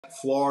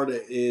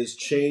Florida is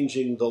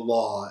changing the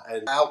law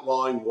and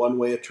outlawing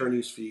one-way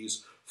attorney's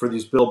fees for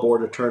these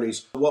billboard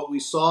attorneys. What we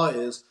saw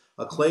is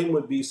a claim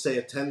would be, say,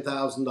 a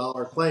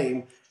 $10,000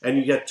 claim, and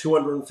you get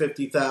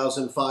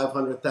 $250,000,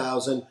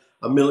 $500,000,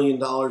 $1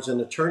 million in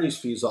attorney's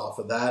fees off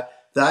of that.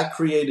 That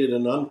created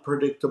an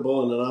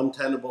unpredictable and an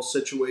untenable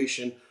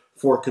situation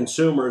for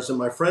consumers. And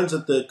my friends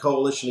at the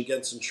Coalition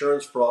Against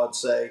Insurance Fraud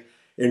say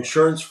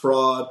insurance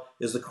fraud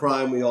is the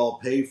crime we all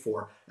pay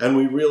for, and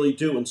we really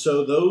do. And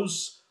so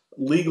those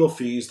legal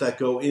fees that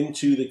go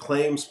into the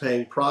claims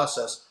paying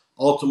process,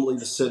 ultimately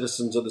the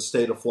citizens of the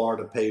state of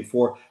Florida pay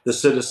for, the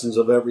citizens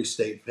of every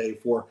state pay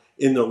for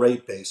in the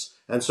rate base.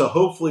 And so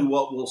hopefully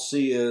what we'll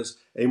see is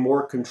a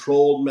more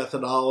controlled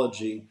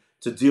methodology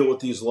to deal with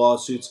these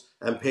lawsuits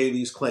and pay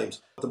these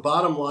claims. The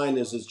bottom line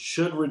is it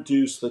should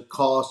reduce the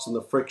cost and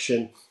the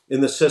friction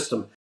in the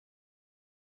system.